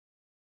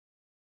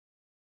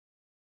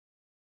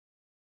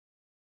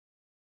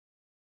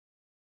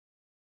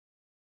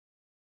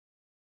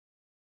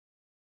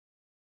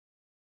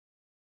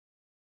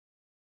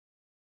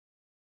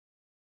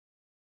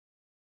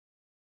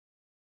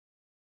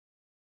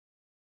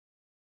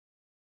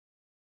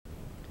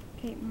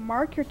Okay,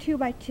 mark your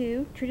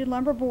 2x2 treated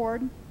lumber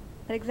board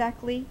at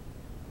exactly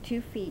 2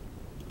 feet.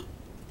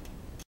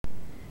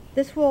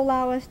 This will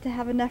allow us to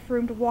have enough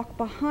room to walk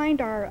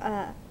behind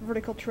our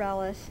vertical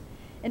trellis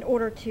in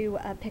order to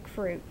pick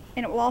fruit.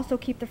 And it will also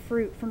keep the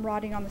fruit from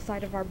rotting on the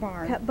side of our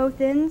barn. Cut both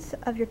ends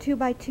of your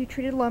 2x2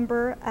 treated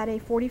lumber at a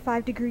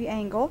 45-degree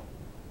angle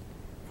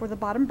for the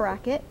bottom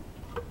bracket.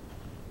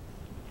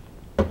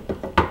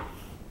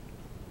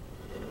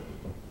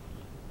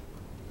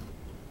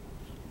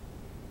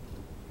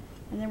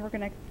 And then we're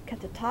going to cut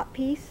the top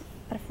piece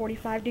at a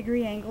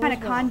 45-degree angle. What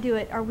kind of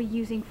conduit are we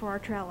using for our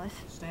trellis?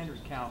 Standard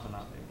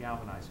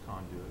galvanized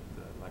conduit,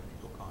 the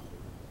electrical conduit.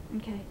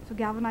 Okay, so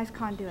galvanized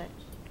conduit.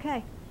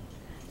 Okay,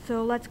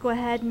 so let's go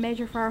ahead and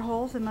measure for our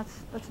holes, and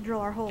let's drill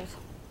our holes.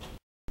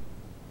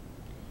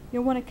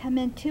 You'll want to come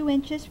in 2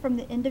 inches from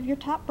the end of your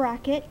top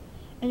bracket,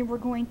 and we're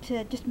going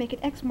to just make an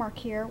X mark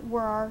here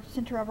where our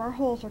center of our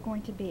holes are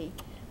going to be.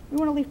 We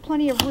want to leave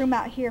plenty of room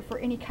out here for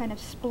any kind of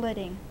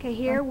splitting. Okay,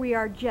 here we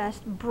are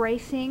just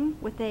bracing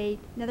with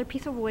another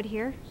piece of wood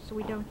here, so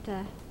we don't,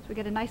 so we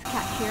get a nice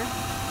catch here.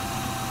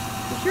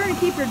 Be sure to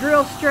keep your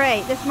drill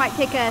straight. This might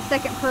take a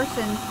second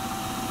person,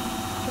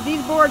 so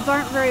these boards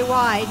aren't very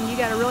wide, and you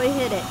got to really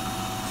hit it.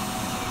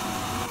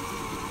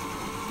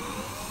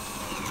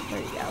 There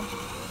you go.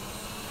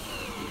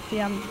 See,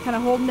 I'm kind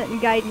of holding it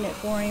and guiding it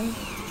for him.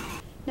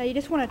 Now you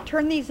just want to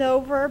turn these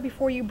over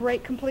before you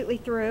break completely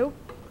through.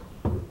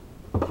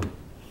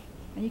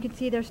 And you can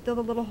see there's still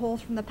the little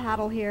holes from the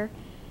paddle here,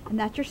 and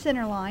that's your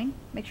center line.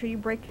 Make sure you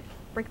break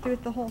through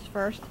the holes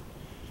first,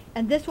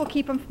 and this will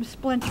keep them from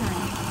splintering. We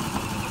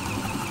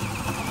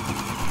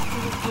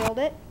just drilled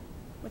it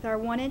with our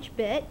 1-inch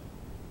bit,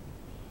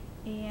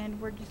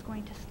 and we're just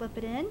going to slip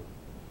it in,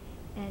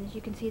 and as you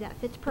can see that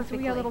fits perfectly.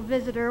 So we got a little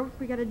visitor.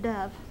 We got a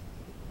dove.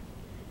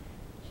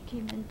 She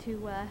came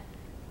into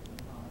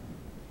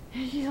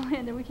she's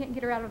landed. We can't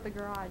get her out of the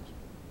garage.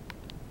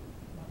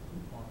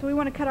 So we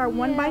want to cut our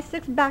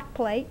 1x6 back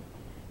plate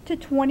to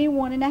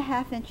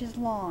 21.5 inches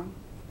long.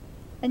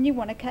 And you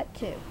want to cut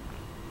 2.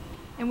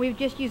 And we've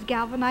just used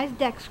galvanized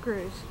deck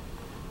screws.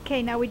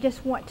 Okay, now we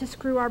just want to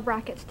screw our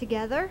brackets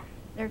together.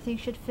 Everything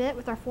should fit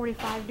with our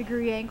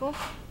 45-degree angles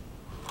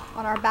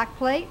on our back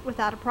plate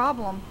without a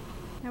problem.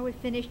 Now we've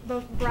finished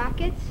both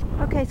brackets.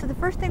 Okay, so the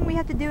first thing we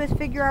have to do is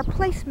figure our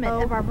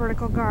placement of our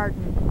vertical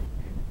garden.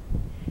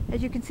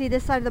 As you can see,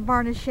 this side of the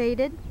barn is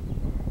shaded,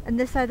 and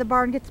this side of the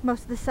barn gets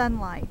most of the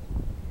sunlight.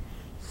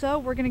 So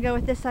we're going to go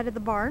with this side of the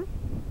barn,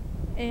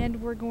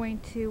 and we're going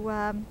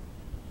to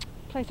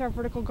place our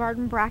vertical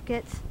garden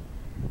brackets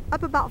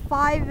up about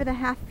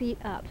 5.5 feet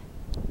up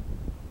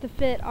to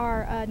fit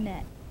our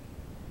net.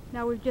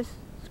 Now we've just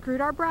screwed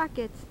our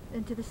brackets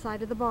into the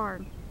side of the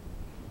barn,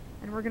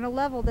 and we're going to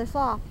level this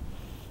off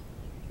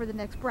for the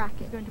next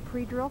bracket. We're going to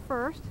pre-drill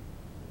first.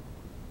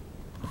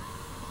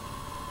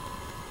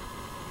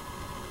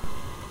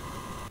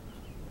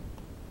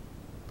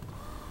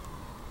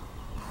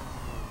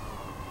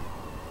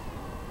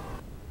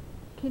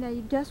 Okay, now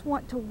you just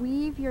want to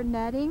weave your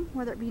netting,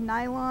 whether it be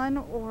nylon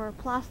or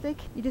plastic.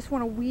 You just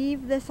want to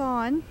weave this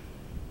on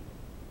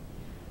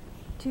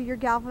to your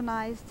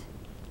galvanized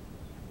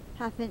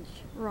 1/2-inch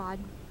rod.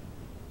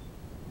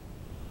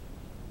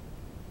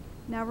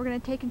 Now we're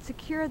going to take and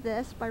secure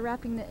this by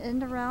wrapping the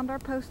end around our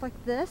post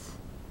like this,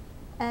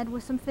 and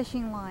with some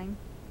fishing line.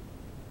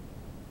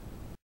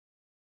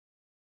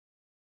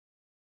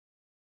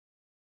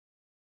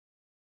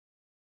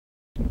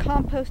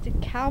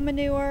 Composted cow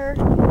manure.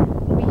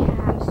 We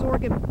have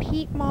sorghum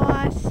peat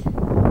moss,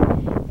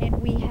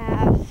 and we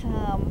have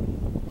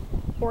some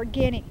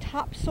organic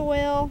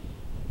topsoil.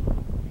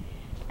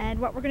 And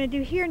what we're going to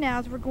do here now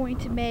is we're going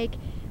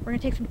to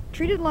take some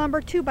treated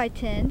lumber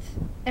 2x10s,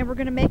 and we're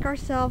going to make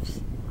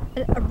ourselves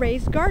a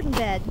raised garden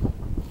bed.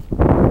 And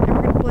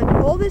we're going to blend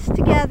all this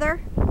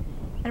together,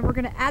 and we're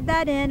going to add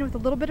that in with a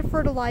little bit of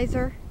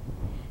fertilizer,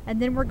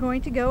 and then we're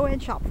going to go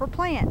and shop for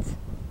plants.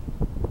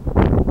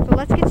 So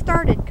let's get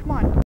started. Come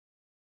on.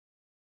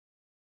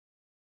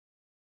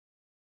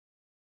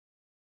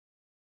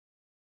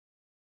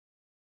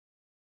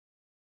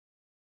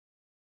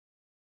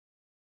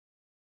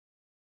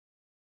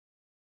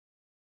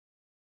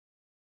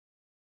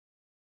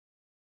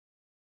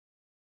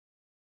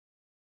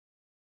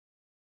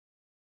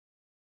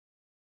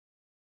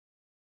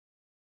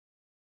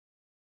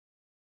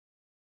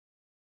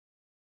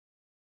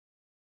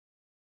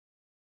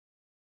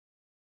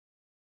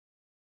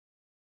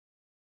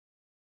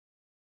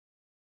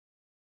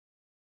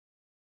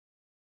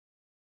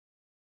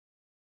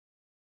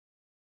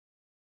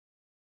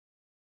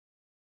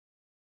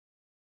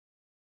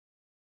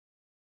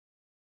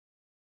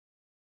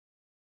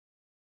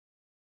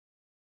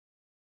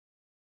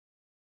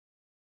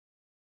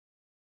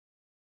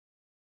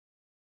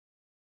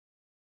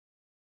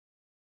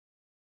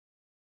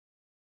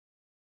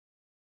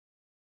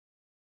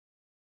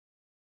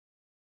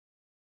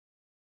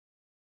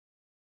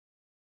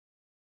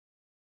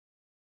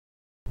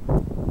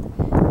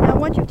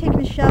 Once you've taken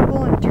a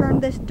shovel and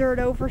turned this dirt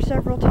over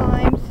several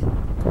times,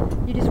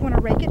 you just want to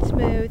rake it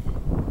smooth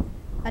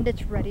and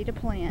it's ready to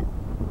plant.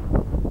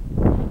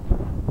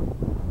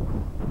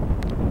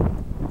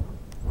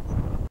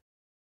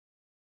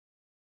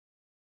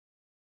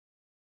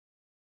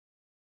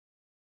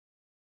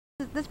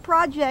 This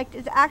project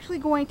is actually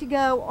going to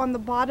go on the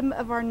bottom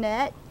of our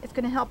net. It's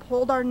going to help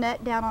hold our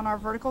net down on our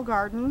vertical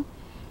garden.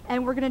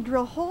 And we're going to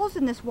drill holes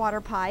in this water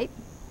pipe.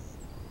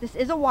 This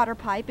is a water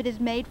pipe. It is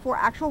made for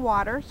actual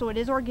water, so it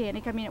is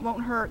organic. I mean, it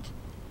won't hurt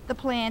the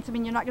plants. I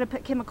mean, you're not going to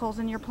put chemicals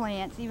in your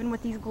plants, even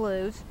with these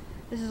glues.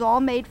 This is all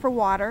made for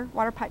water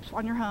pipes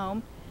on your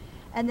home.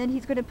 And then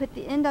he's going to put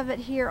the end of it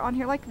here on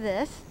here like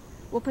this.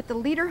 We'll put the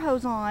leader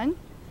hose on.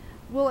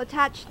 We'll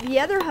attach the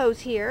other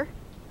hose here.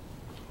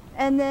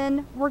 And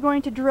then we're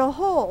going to drill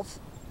holes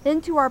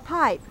into our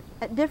pipe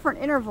at different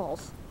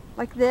intervals,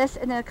 like this,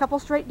 and then a couple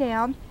straight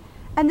down.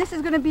 And this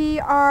is going to be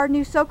our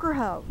new soaker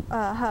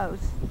hose.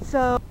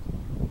 So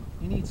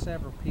you need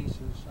several pieces.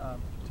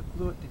 To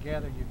glue it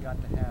together, you've got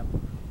to have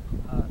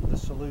the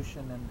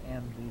solution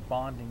and the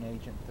bonding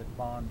agent that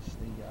bonds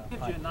the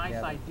Gives pipe you a nice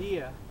together.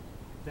 idea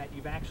that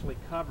you've actually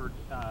covered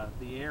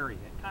the area.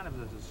 It kind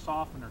of is a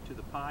softener to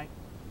the pipe.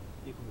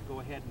 You can go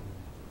ahead and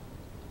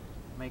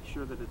make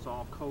sure that it's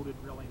all coated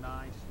really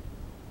nice,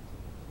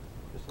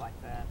 just like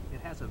that.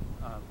 It has a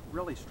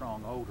really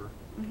strong odor.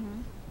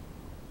 Mm-hmm.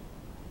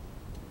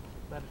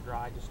 Let it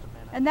dry just a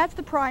minute. And that's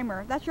the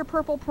primer. That's your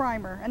purple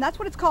primer. And that's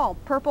what it's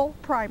called, purple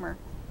primer.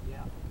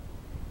 Yeah.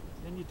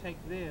 Then you take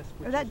this,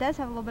 which That does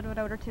have a little bit of an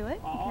odor to it.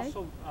 Okay.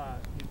 Also,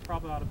 you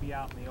probably ought to be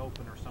out in the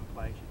open or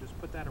someplace. You just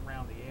put that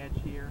around the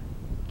edge here.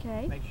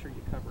 Okay. Make sure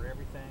you cover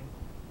everything.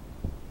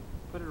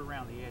 Put it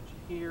around the edge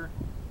here.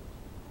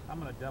 I'm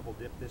going to double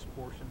dip this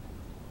portion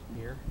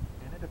here,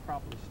 and it'll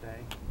probably stay.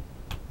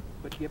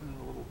 But give it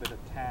a little bit of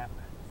tap,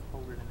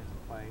 hold it in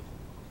place,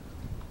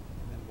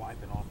 and then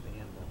wipe it off the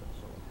end of it.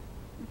 So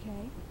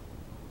Okay.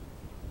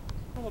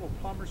 a little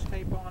plumber's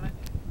tape on it.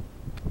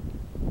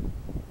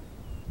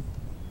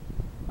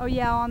 Oh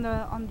yeah, on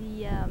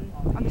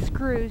the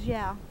screws,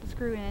 yeah, the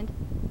screw end.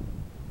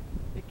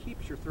 It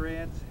keeps your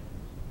threads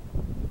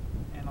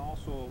and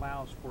also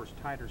allows for a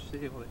tighter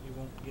seal that you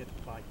won't get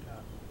like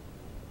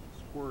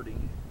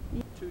squirting.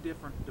 Yeah. Two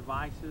different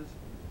devices.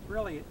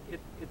 Really,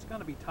 it's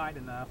going to be tight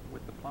enough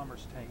with the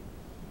plumber's tape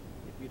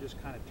if you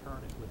just kind of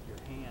turn it with your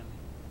hand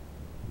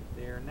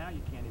there. Now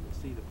you can't even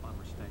see the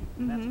plumber's tape.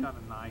 And that's got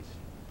a nice,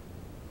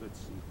 good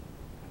seal.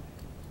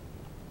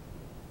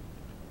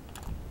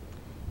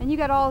 And you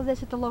got all of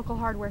this at the local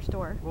hardware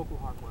store. Local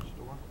hardware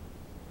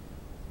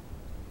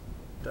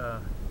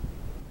store.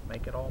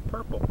 Make it all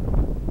purple.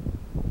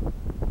 And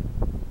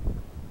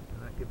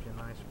that gives you a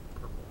nice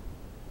purple.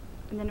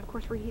 And then of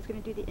course he's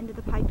going to do the end of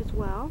the pipe as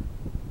well.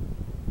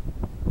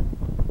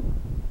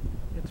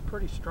 It's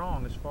pretty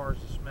strong as far as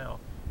the smell.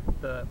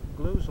 The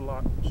glue's a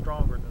lot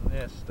stronger than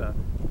this stuff.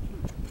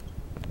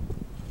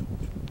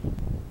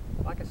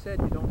 Like I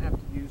said, you don't have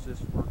to use this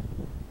for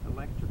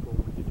electrical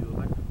when you do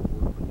electrical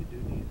work, but you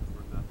do need it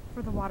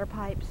For the water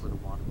pipes. for the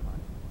water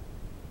pipe.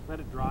 Let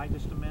it dry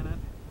just a minute.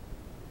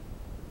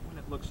 When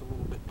it looks a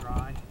little bit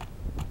dry,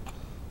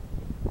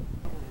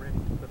 we're ready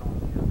to put on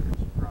the other.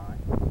 It's dry.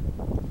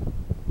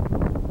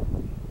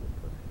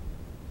 Put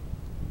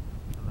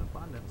an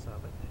abundance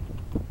of it.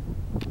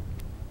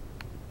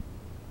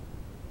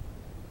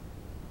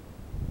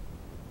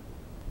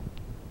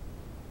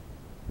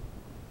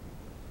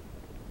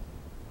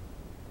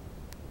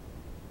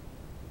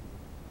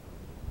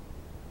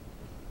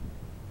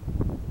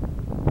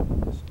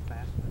 Just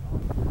fasten it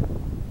on.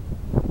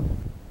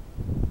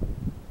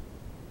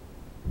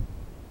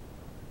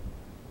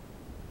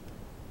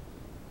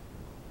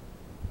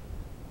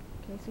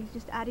 Okay, so he's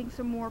just adding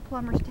some more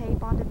plumber's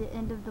tape onto the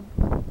end of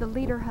the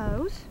leader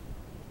hose.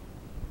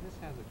 This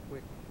has a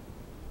quick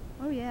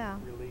Oh yeah.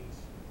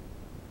 release.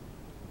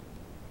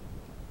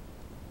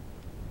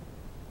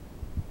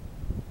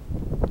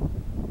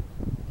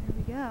 There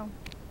we go.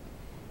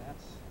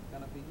 That's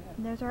gonna be it.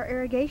 And there's our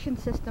irrigation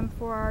system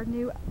for our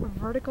new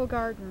vertical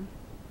garden.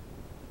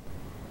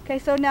 Okay,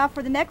 so now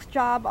for the next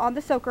job on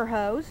the soaker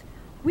hose,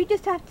 we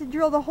just have to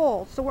drill the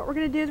hole. So what we're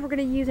going to do is we're going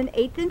to use an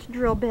 1/8 inch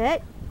drill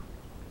bit,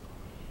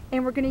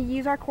 and we're going to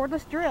use our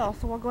cordless drill.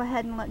 So we'll go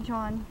ahead and let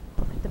John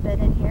put the bit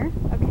in here.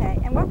 Okay,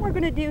 and what we're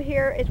going to do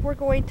here is we're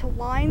going to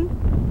line,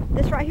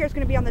 this right here is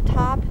going to be on the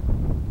top,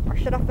 our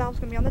shutoff valve is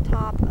going to be on the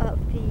top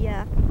of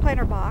the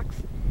planter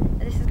box,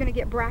 and this is going to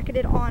get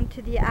bracketed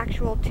onto the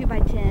actual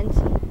 2x10s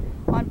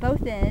on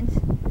both ends.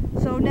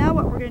 So now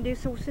what we're going to do,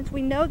 so since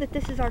we know that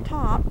this is our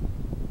top,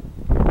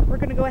 we're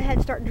going to go ahead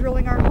and start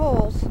drilling our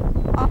holes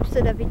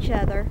opposite of each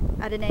other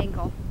at an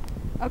angle.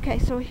 Okay,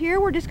 so here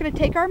we're just going to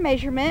take our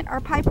measurement.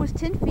 Our pipe was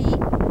 10 feet,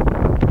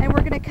 and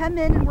we're going to come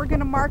in and we're going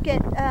to mark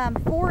it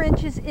 4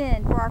 inches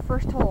in for our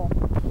first hole.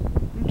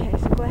 Okay,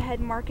 so go ahead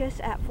and mark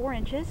us at 4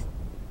 inches.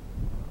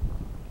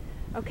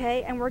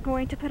 Okay, and we're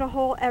going to put a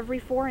hole every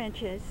 4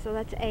 inches. So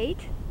that's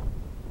 8,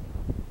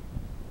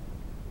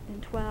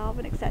 then 12,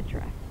 and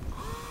etc.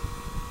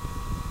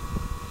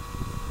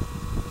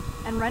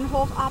 And run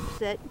holes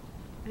opposite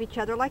of each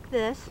other like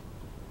this,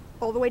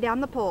 all the way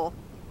down the pole,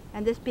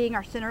 and this being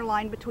our center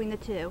line between the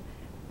two.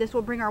 This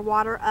will bring our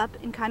water up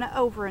and kind of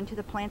over into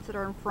the plants that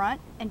are in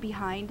front and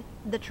behind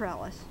the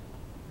trellis.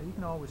 You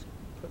can always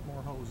put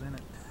more holes in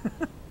it.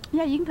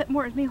 Yeah, you can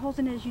put as many holes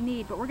in it as you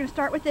need, but we're going to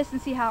start with this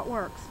and see how it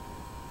works.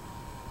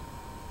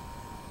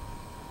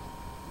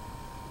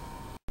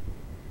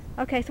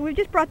 Okay, so we've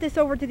just brought this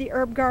over to the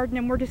herb garden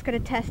and we're just going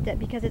to test it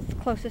because it's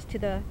closest to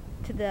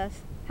the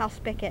house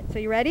spigot. So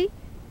you ready?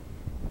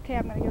 Okay,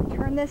 I'm going to go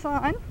turn this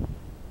on.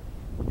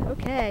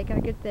 Okay, got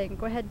a good thing.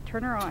 Go ahead and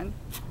turn her on.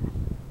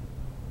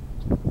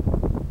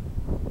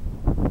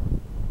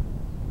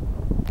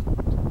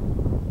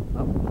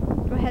 Oh,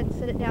 go ahead and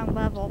set it down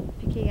level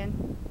if you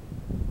can.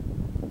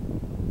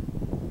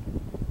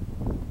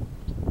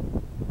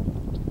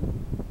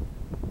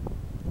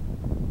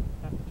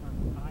 Have to turn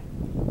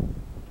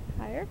it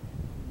higher. Higher.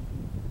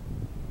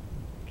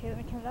 Okay, let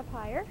me turn it up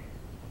higher.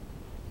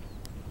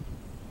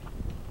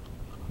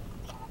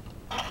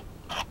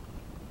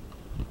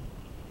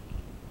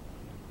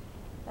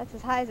 That's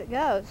as high as it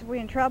goes. Are we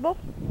in trouble?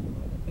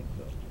 I think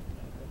so.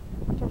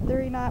 Does our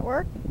theory not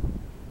work?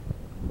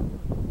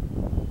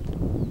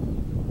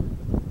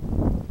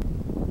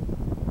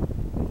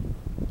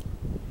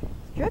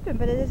 It's dripping,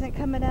 but it isn't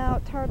coming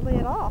out hardly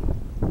at all.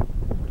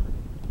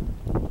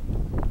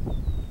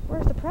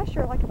 Where's the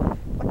pressure? Like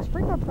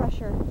sprinkler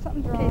pressure.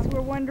 Something's wrong. In case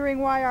we're wondering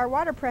why our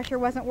water pressure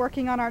wasn't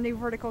working on our new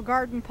vertical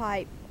garden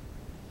pipe.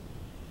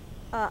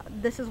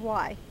 This is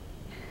why.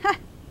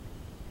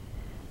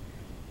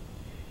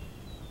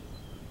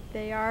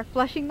 They are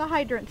flushing the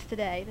hydrants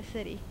today, the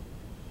city.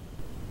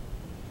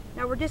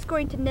 Now we're just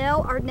going to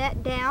nail our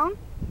net down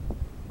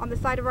on the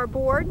side of our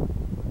board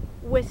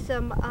with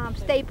some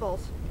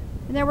staples.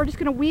 And then we're just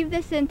going to weave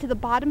this into the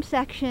bottom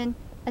section,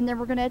 and then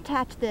we're going to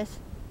attach this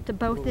to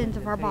both ends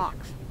of our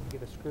box. You can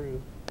get a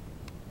screw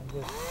and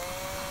just...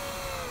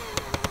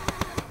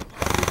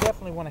 You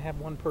definitely want to have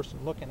one person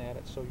looking at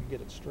it so you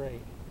get it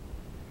straight.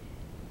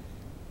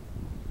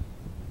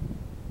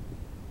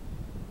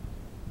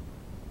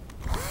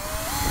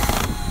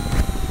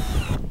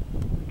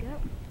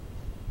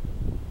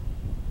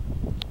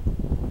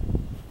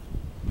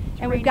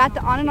 And we've got the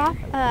on and off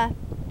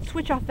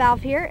switch off valve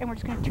here, and we're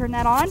just going to turn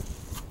that on.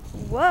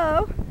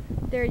 Whoa,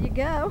 there you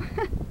go.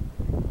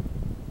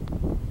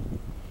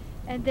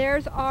 And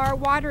there's our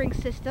watering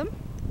system.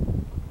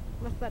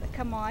 Let's let it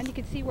come on. You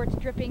can see where it's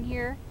dripping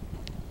here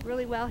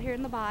really well here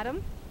in the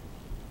bottom.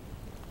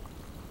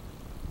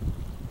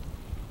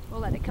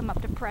 We'll let it come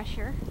up to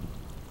pressure.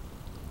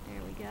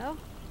 There we go.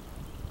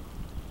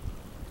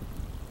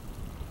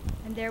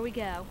 And there we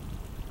go.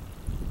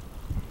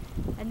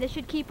 And this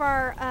should keep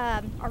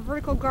our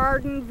vertical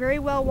garden very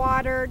well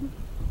watered.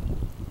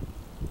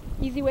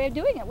 Easy way of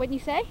doing it, wouldn't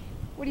you say?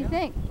 What do you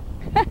think?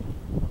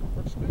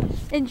 Works good.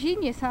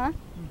 Ingenious, huh?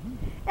 Mm-hmm.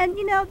 And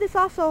you know, this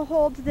also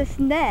holds this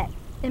net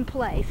in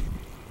place.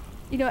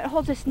 You know, it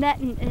holds this net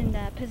in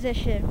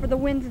position for the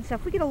winds and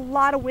stuff. We get a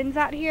lot of winds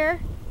out here.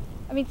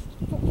 I mean,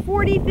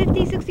 40,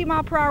 50, 60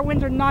 mile per hour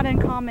winds are not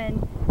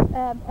uncommon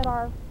at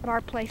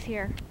our place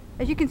here.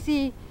 As you can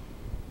see,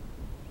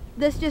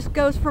 this just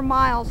goes for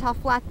miles how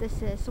flat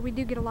this is, so we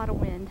do get a lot of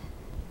wind.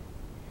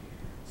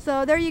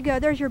 So there you go,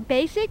 there's your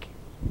basic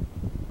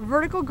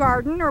vertical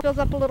garden, or fills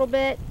up a little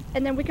bit,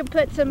 and then we can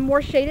put some more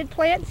shaded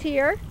plants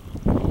here,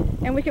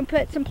 and we can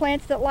put some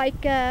plants that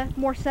like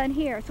more sun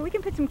here. So we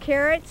can put some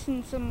carrots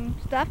and some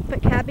stuff,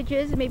 put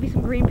cabbages and maybe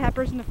some green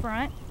peppers in the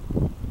front.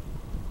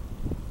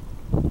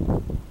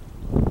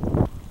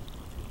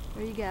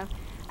 There you go.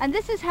 And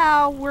this is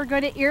how we're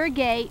going to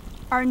irrigate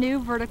our new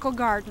vertical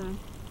garden.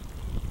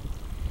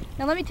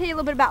 Now let me tell you a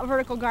little bit about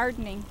vertical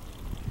gardening.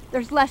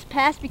 There's less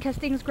pests because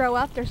things grow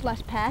up, there's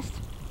less pests.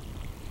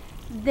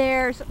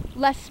 There's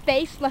less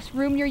space, less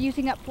room you're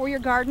using up for your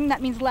garden.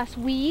 That means less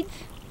weeds.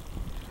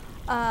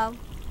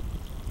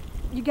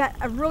 You got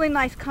a really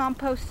nice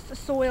compost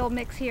soil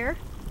mix here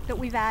that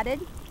we've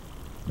added.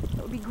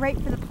 It would be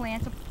great for the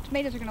plants. The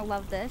tomatoes are going to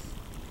love this.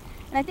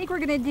 And I think we're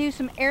going to do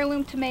some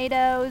heirloom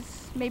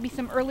tomatoes, maybe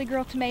some early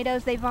girl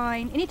tomatoes. They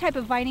vine, any type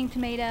of vining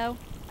tomato.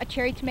 A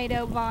cherry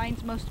tomato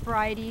vines, most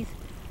varieties.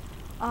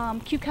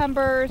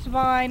 Cucumbers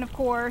vine, of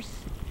course.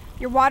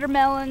 Your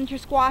watermelons, your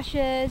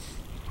squashes.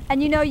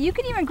 And you know, you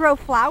can even grow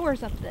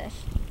flowers up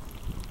this.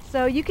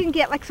 So you can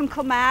get like some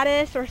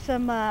clematis or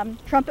some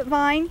trumpet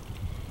vine,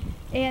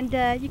 and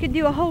you can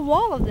do a whole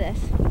wall of this.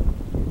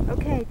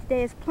 Okay,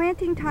 today is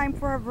planting time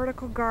for our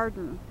vertical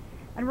garden.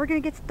 And we're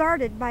going to get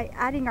started by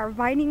adding our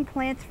vining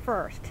plants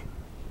first.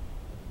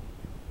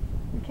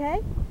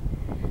 Okay?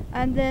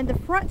 And then the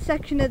front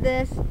section of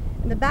this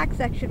and the back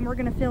section we're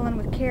going to fill in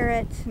with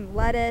carrots and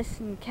lettuce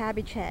and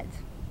cabbage heads.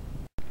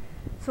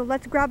 So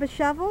let's grab a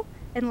shovel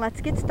and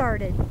let's get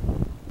started.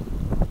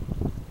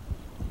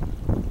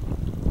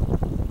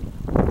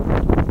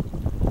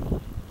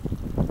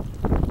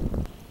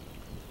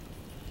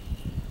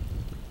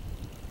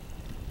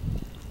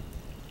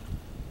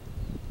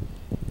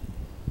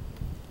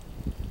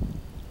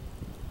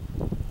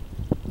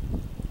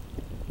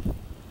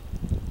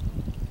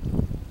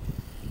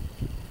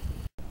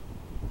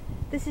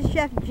 This is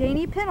Chef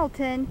Janie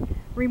Pendleton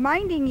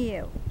reminding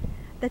you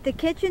that the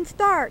kitchen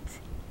starts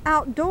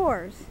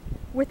outdoors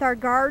with our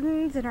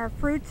gardens and our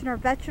fruits and our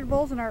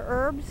vegetables and our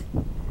herbs.